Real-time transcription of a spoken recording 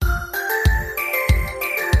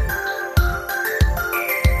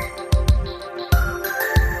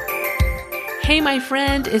Hey, my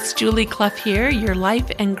friend, it's Julie Clough here, your life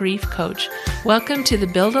and grief coach. Welcome to the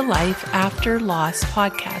Build a Life After Loss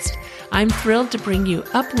podcast. I'm thrilled to bring you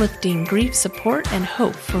uplifting grief support and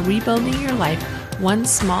hope for rebuilding your life one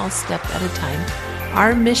small step at a time.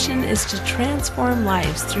 Our mission is to transform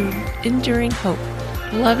lives through enduring hope,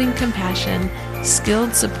 loving compassion,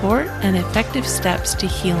 skilled support, and effective steps to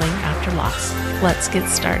healing after loss. Let's get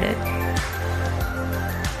started.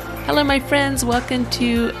 Hello, my friends. Welcome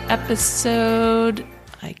to episode,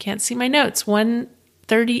 I can't see my notes,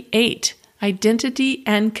 138, Identity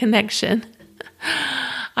and Connection.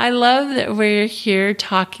 I love that we're here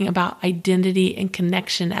talking about identity and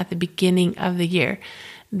connection at the beginning of the year.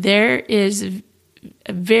 There is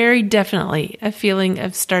very definitely a feeling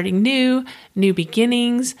of starting new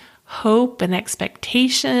beginnings, hope and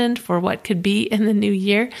expectation for what could be in the new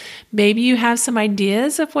year. Maybe you have some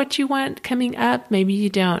ideas of what you want coming up. Maybe you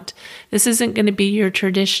don't. This isn't going to be your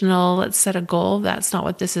traditional, let's set a goal. That's not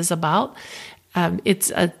what this is about.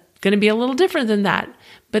 It's going to be a little different than that.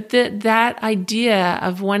 But that idea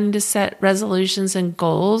of wanting to set resolutions and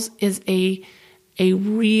goals is a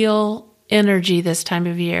real energy this time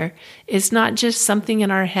of year. It's not just something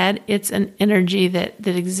in our head. It's an energy that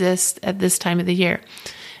exists at this time of the year.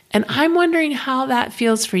 And I'm wondering how that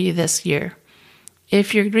feels for you this year.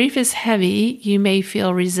 If your grief is heavy, you may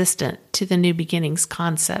feel resistant to the new beginnings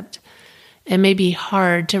concept. It may be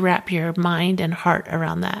hard to wrap your mind and heart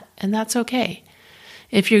around that, and that's okay.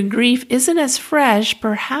 If your grief isn't as fresh,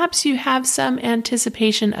 perhaps you have some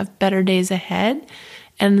anticipation of better days ahead,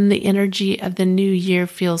 and the energy of the new year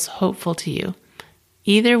feels hopeful to you.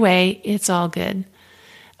 Either way, it's all good.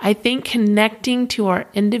 I think connecting to our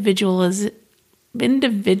individualism,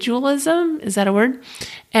 is that a word?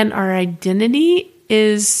 And our identity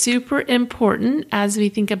is super important as we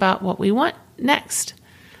think about what we want next.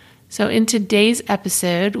 So in today's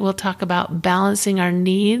episode, we'll talk about balancing our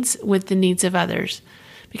needs with the needs of others,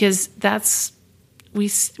 because we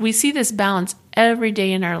see this balance every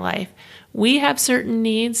day in our life. We have certain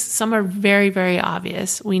needs. Some are very, very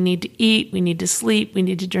obvious. We need to eat, we need to sleep, we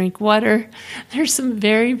need to drink water. There's some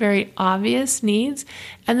very, very obvious needs.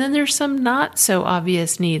 And then there's some not so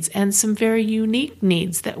obvious needs and some very unique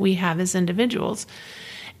needs that we have as individuals.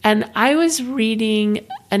 And I was reading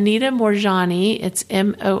Anita Moorjani, it's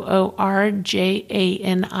Moorjani,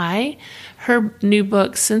 her new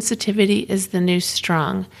book, Sensitivity is the New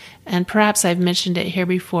Strong. And perhaps I've mentioned it here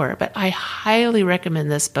before, but I highly recommend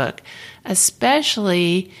this book,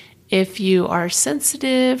 especially if you are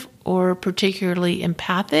sensitive or particularly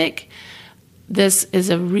empathic. This is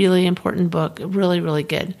a really important book, really, really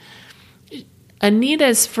good.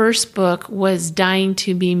 Anita's first book was Dying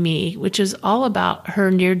to Be Me, which is all about her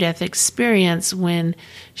near-death experience when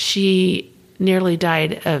she nearly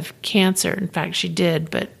died of cancer. In fact, she did,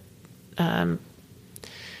 but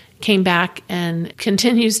came back and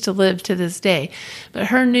continues to live to this day. But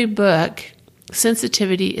her new book,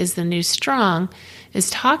 Sensitivity is the New Strong,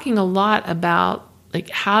 is talking a lot about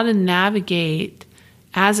like how to navigate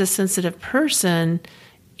as a sensitive person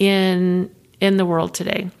in the world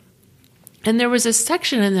today. And there was a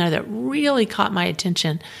section in there that really caught my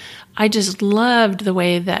attention. I just loved the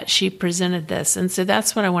way that she presented this. And so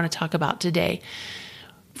that's what I want to talk about today.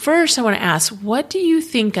 First, I want to ask, what do you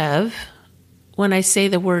think of when I say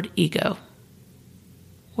the word ego?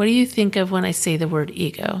 What do you think of when I say the word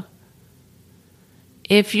ego?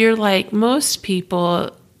 If you're like most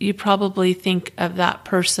people, you probably think of that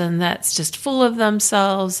person that's just full of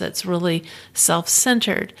themselves, that's really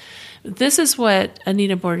self-centered. This is what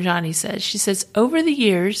Anita Moorjani says. She says, over the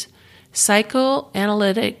years,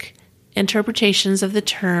 psychoanalytic interpretations of the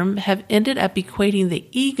term have ended up equating the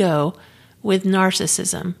ego with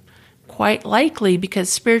narcissism, quite likely because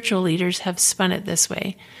spiritual leaders have spun it this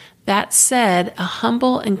way. That said, a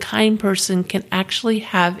humble and kind person can actually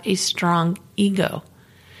have a strong ego.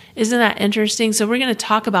 Isn't that interesting? So we're going to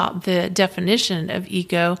talk about the definition of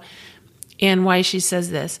ego and why she says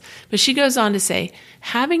this. But she goes on to say,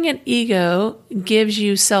 having an ego gives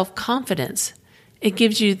you self-confidence. It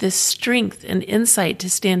gives you the strength and insight to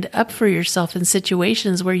stand up for yourself in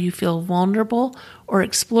situations where you feel vulnerable or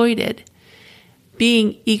exploited.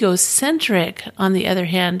 Being egocentric, on the other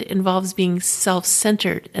hand, involves being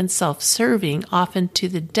self-centered and self-serving, often to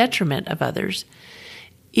the detriment of others.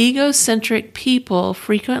 Egocentric people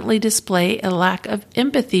frequently display a lack of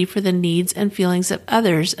empathy for the needs and feelings of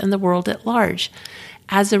others and the world at large.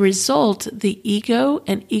 As a result, the ego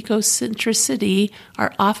and egocentricity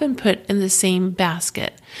are often put in the same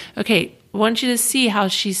basket. Okay, I want you to see how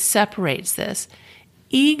she separates this.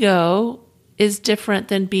 Ego is different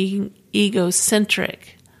than being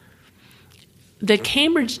egocentric. The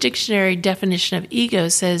Cambridge Dictionary definition of ego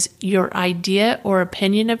says your idea or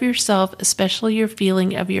opinion of yourself, especially your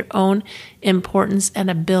feeling of your own importance and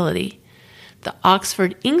ability. The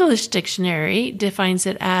Oxford English Dictionary defines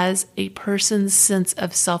it as a person's sense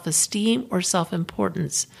of self-esteem or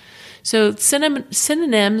self-importance. So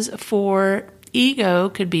synonyms for ego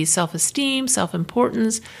could be self-esteem,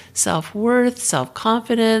 self-importance, self-worth,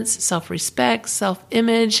 self-confidence, self-respect,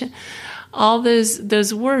 self-image, all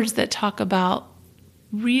those words that talk about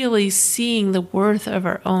really seeing the worth of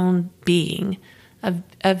our own being,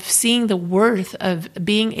 of seeing the worth of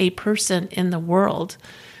being a person in the world.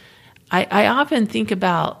 I often think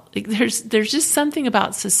about, like, there's just something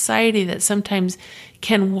about society that sometimes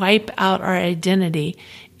can wipe out our identity.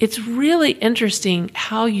 It's really interesting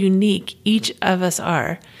how unique each of us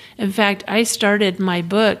are. In fact, I started my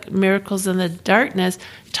book, Miracles in the Darkness,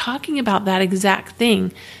 talking about that exact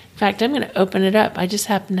thing. In fact, I'm going to open it up. I just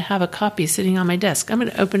happen to have a copy sitting on my desk. I'm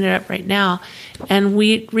going to open it up right now and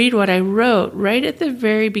read what I wrote right at the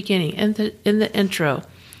very beginning in the intro.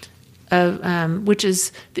 Which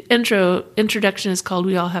is the introduction is called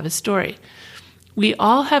We All Have a Story. We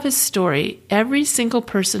all have a story. Every single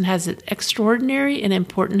person has an extraordinary and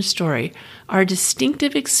important story. Our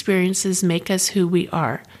distinctive experiences make us who we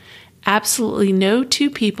are. Absolutely no two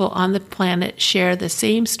people on the planet share the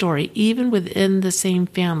same story, even within the same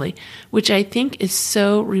family, which I think is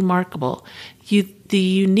so remarkable. The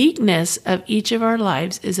uniqueness of each of our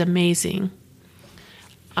lives is amazing.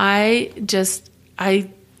 I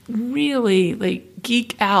really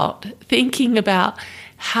geek out thinking about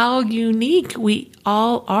how unique we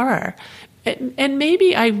all are. And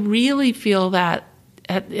maybe I really feel that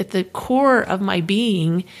at the core of my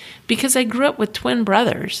being because I grew up with twin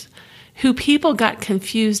brothers who people got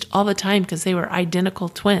confused all the time because they were identical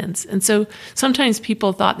twins. And so sometimes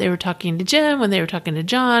people thought they were talking to Jim when they were talking to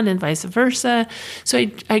John and vice versa. So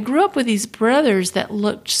I grew up with these brothers that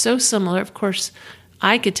looked so similar. Of course,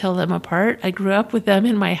 I could tell them apart. I grew up with them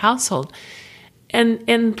in my household.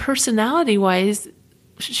 And personality-wise,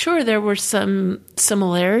 sure, there were some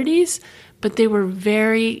similarities, but they were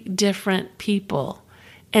very different people.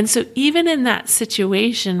 And so even in that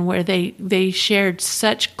situation where they shared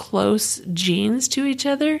such close genes to each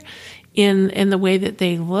other in the way that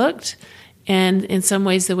they looked, and in some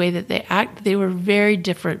ways the way that they act, they were very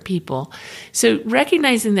different people. So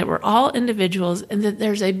recognizing that we're all individuals and that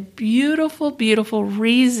there's a beautiful, beautiful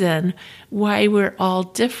reason why we're all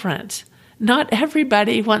different. Not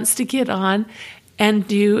everybody wants to get on and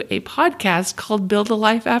do a podcast called Build a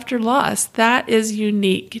Life After Loss. That is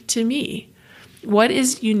unique to me. What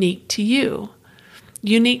is unique to you?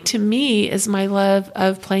 Unique to me is my love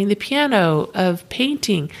of playing the piano, of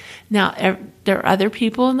painting. Now, there are other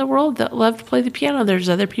people in the world that love to play the piano. There's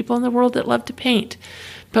other people in the world that love to paint.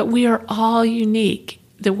 But we are all unique.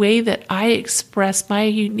 The way that I express my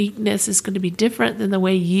uniqueness is going to be different than the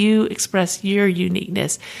way you express your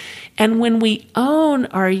uniqueness. And when we own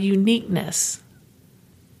our uniqueness,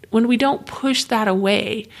 when we don't push that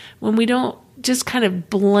away, when we don't just kind of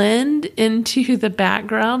blend into the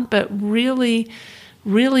background, but really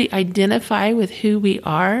identify with who we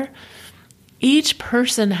are, each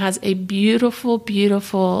person has a beautiful,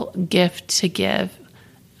 beautiful gift to give.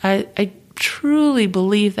 I truly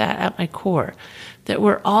believe that at my core, that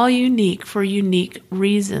we're all unique for unique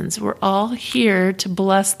reasons. We're all here to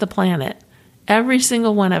bless the planet. Every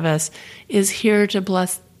single one of us is here to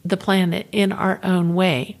bless the planet in our own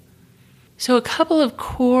way. So a couple of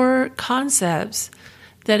core concepts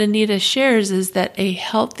that Anita shares is that a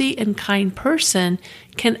healthy and kind person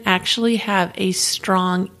can actually have a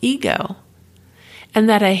strong ego, and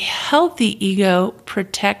that a healthy ego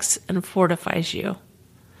protects and fortifies you.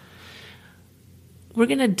 We're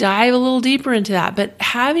going to dive a little deeper into that, but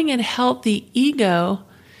having a healthy ego,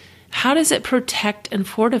 how does it protect and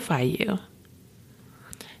fortify you?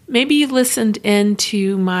 Maybe you listened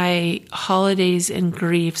into my Holidays and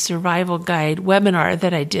Grief Survival Guide webinar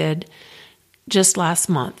that I did just last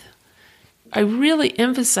month. I really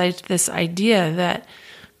emphasized this idea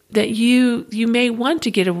that you may want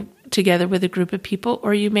to get together with a group of people,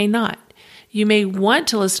 or you may not. You may want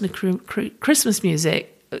to listen to Christmas music,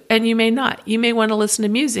 and you may not. You may want to listen to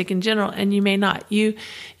music in general, and you may not. You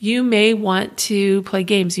may want to play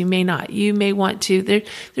games. You may not. You may want to.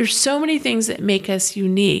 There's so many things that make us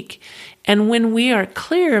unique. And when we are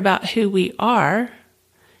clear about who we are,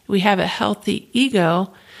 we have a healthy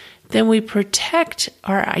ego, then we protect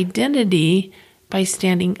our identity by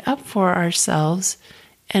standing up for ourselves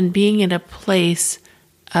and being in a place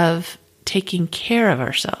of taking care of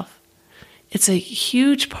ourselves. It's a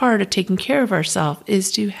huge part of taking care of ourselves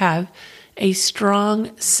is to have a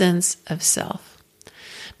strong sense of self.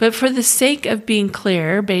 But for the sake of being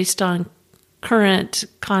clear, based on current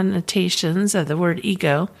connotations of the word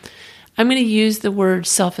ego, I'm going to use the word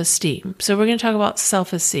self-esteem. So we're going to talk about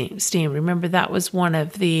self-esteem. Remember, that was one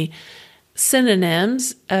of the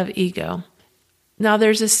synonyms of ego. Now,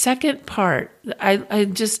 there's a second part. I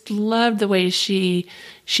just love the way she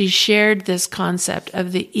shared this concept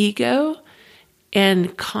of the ego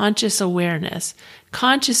and conscious awareness.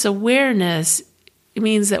 Conscious awareness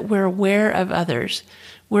means that we're aware of others.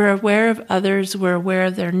 We're aware of others. We're aware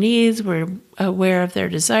of their needs. We're aware of their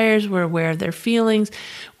desires. We're aware of their feelings.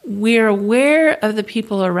 We're aware of the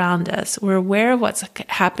people around us. We're aware of what's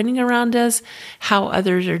happening around us, how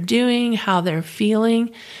others are doing, how they're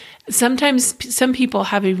feeling. Sometimes some people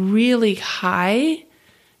have a really high,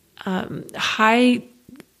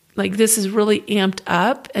 like this is really amped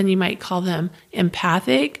up, and you might call them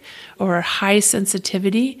empathic or high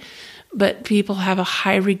sensitivity, but people have a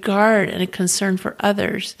high regard and a concern for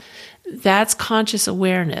others. That's conscious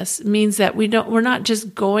awareness. It means that we're not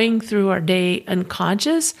just going through our day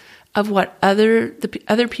unconscious of what the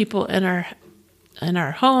other people in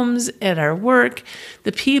our homes, at our work,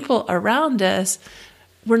 the people around us.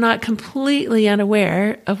 We're not completely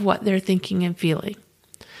unaware of what they're thinking and feeling.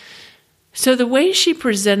 So the way she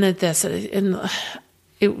presented this, and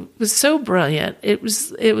it was so brilliant. It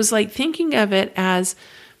was like thinking of it as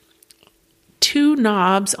two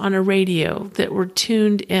knobs on a radio that were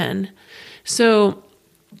tuned in. So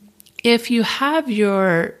if you have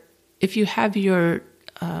your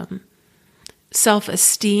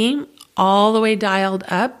self-esteem all the way dialed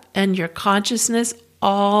up and your consciousness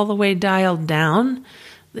all the way dialed down,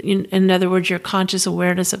 in other words, your conscious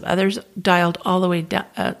awareness of others dialed all the way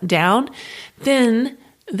down, then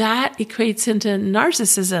that equates into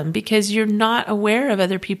narcissism, because you're not aware of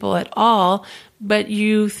other people at all, but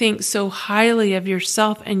you think so highly of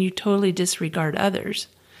yourself and you totally disregard others.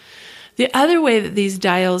 The other way that these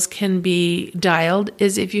dials can be dialed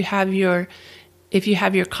is if you have your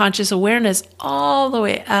conscious awareness all the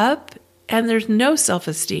way up and there's no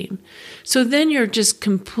self-esteem. So then you're just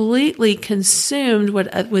completely consumed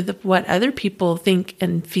with what other people think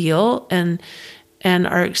and feel and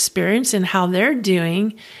are experiencing, how they're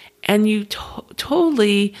doing, and you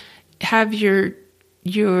totally have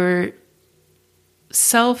your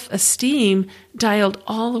self-esteem dialed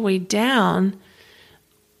all the way down,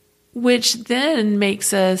 which then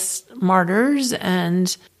makes us martyrs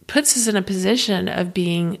and puts us in a position of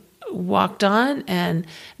being walked on and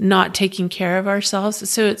not taking care of ourselves.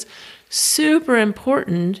 So it's super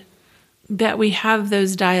important that we have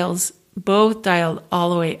those dials both dialed all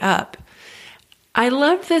the way up. I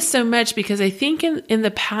love this so much because I think in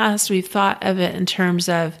the past we've thought of it in terms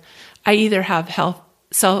of I either have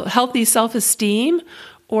healthy self-esteem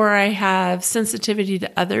or I have sensitivity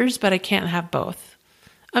to others, but I can't have both.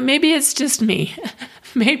 Maybe it's just me.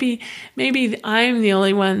 maybe I'm the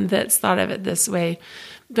only one that's thought of it this way.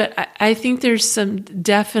 But I think there's some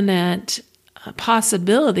definite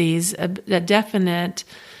possibilities, a definite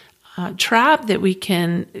trap that we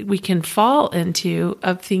can fall into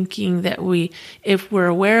of thinking that if we're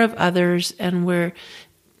aware of others and we're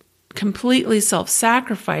completely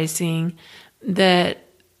self-sacrificing, that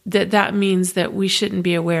means that we shouldn't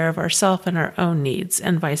be aware of ourselves and our own needs,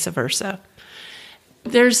 and vice versa.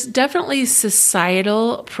 There's definitely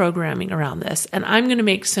societal programming around this, and I'm going to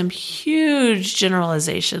make some huge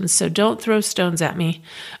generalizations, so don't throw stones at me.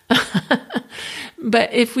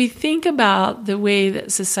 But if we think about the way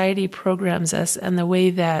that society programs us and the way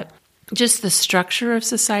that just the structure of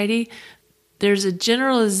society, there's a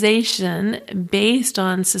generalization based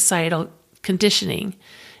on societal conditioning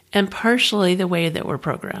and partially the way that we're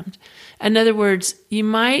programmed. In other words, you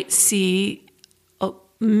might see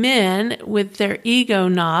men with their ego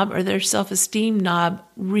knob or their self-esteem knob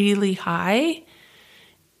really high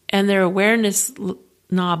and their awareness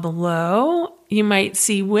knob low. You might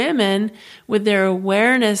see women with their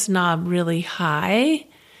awareness knob really high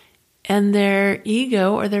and their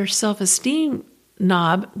ego or their self-esteem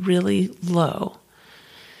knob really low.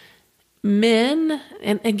 Men,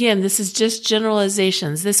 and again, this is just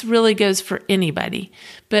generalizations. This really goes for anybody.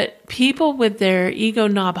 But people with their ego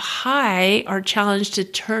knob high are challenged to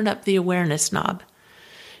turn up the awareness knob.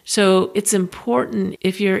 So it's important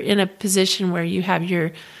if you're in a position where you have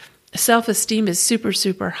your self-esteem is super,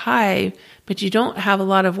 super high, but you don't have a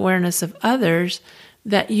lot of awareness of others,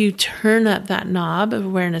 that you turn up that knob of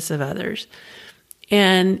awareness of others.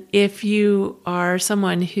 And if you are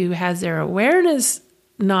someone who has their awareness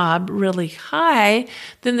knob really high,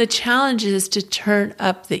 then the challenge is to turn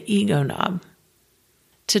up the ego knob,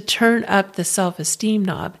 to turn up the self-esteem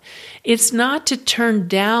knob. It's not to turn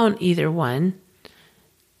down either one.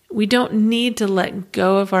 We don't need to let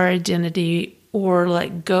go of our identity or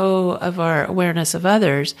let go of our awareness of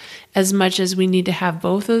others as much as we need to have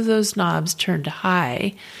both of those knobs turned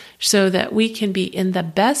high so that we can be in the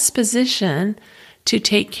best position to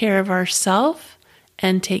take care of ourselves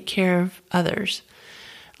and take care of others.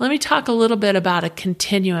 Let me talk a little bit about a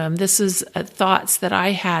continuum. This is thoughts that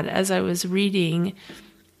I had as I was reading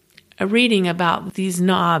about these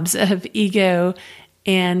knobs of ego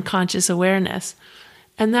and conscious awareness.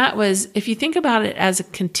 And that was, if you think about it as a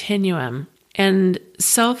continuum, and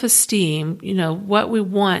self-esteem, what we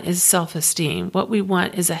want is self-esteem. What we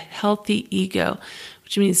want is a healthy ego,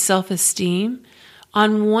 which means self-esteem.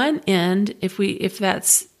 On one end, if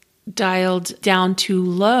that's dialed down too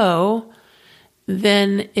low,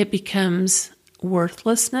 then it becomes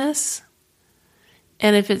worthlessness.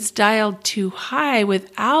 And if it's dialed too high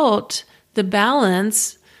without the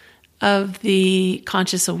balance of the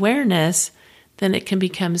conscious awareness, then it can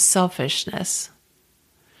become selfishness.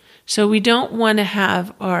 So we don't want to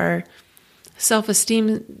have our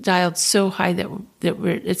self-esteem dialed so high that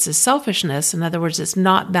it's a selfishness. In other words, it's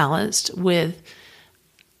not balanced with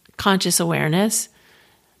conscious awareness.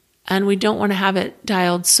 And we don't want to have it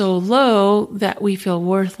dialed so low that we feel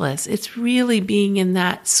worthless. It's really being in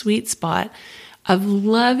that sweet spot of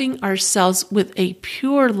loving ourselves with a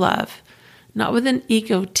pure love, not with an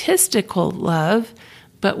egotistical love,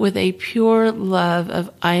 but with a pure love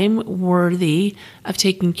of I'm worthy of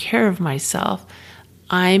taking care of myself.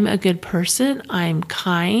 I'm a good person. I'm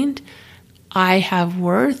kind. I have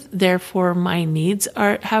worth. Therefore, my needs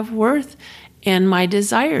have worth and my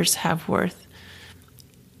desires have worth.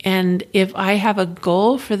 And if I have a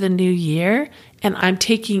goal for the new year and I'm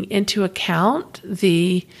taking into account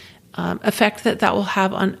the effect that will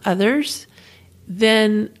have on others,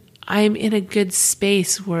 then I'm in a good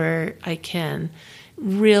space where I can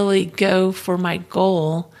really go for my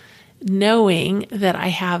goal, knowing that I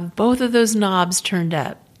have both of those knobs turned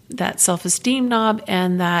up, that self-esteem knob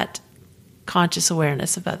and that conscious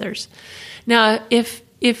awareness of others. Now, if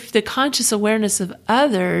the conscious awareness of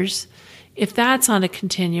others, if that's on a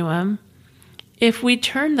continuum, if we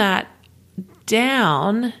turn that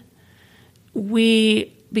down,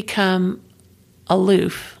 we become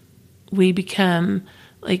aloof. We become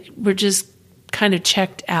like we're just kind of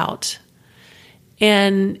checked out.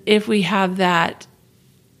 And if we have that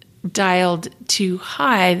dialed too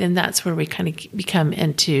high, then that's where we kind of become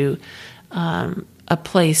into a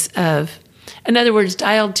place of, in other words,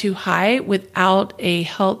 dialed too high without a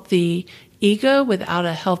healthy ego, without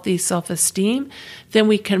a healthy self-esteem, then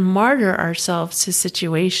we can martyr ourselves to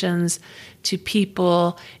situations, to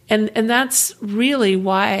people. And that's really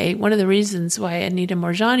why, one of the reasons why Anita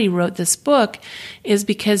Moorjani wrote this book is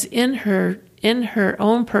because in her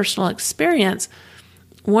own personal experience,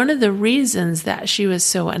 one of the reasons that she was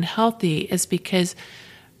so unhealthy is because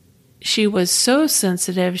she was so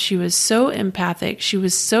sensitive, she was so empathic, she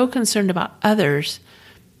was so concerned about others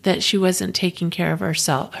that she wasn't taking care of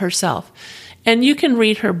herself. And you can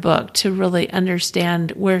read her book to really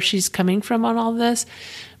understand where she's coming from on all this.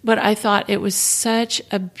 But I thought it was such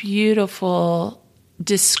a beautiful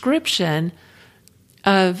description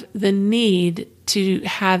of the need to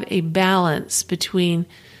have a balance between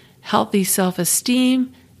healthy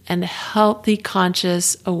self-esteem and healthy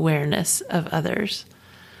conscious awareness of others.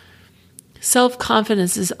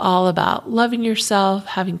 Self-confidence is all about loving yourself,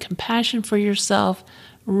 having compassion for yourself,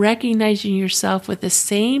 recognizing yourself with the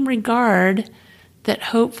same regard that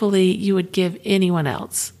hopefully you would give anyone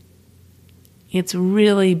else. It's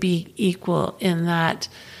really be equal in that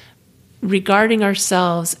regarding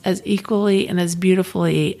ourselves as equally and as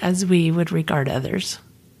beautifully as we would regard others.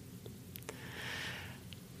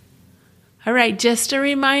 All right, just a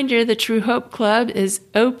reminder, the True Hope Club is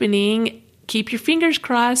opening, keep your fingers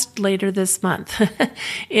crossed, later this month.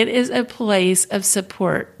 It is a place of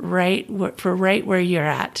support right where you're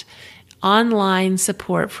at. Online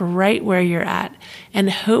support for right where you're at, and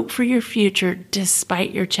hope for your future despite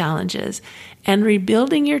your challenges, and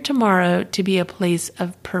rebuilding your tomorrow to be a place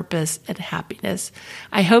of purpose and happiness.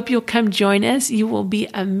 I hope you'll come join us. You will be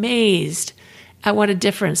amazed at what a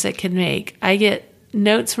difference it can make. I get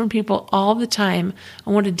notes from people all the time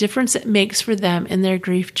on what a difference it makes for them in their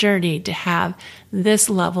grief journey to have this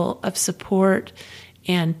level of support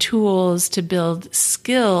and tools to build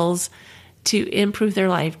skills to improve their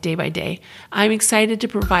life day by day. I'm excited to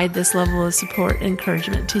provide this level of support and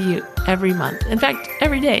encouragement to you every month. In fact,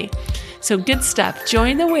 every day. So good stuff.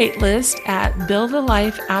 Join the wait list at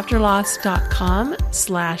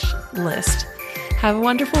buildalifeafterloss.com/list. Have a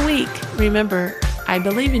wonderful week. Remember, I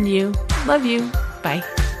believe in you. Love you. Bye.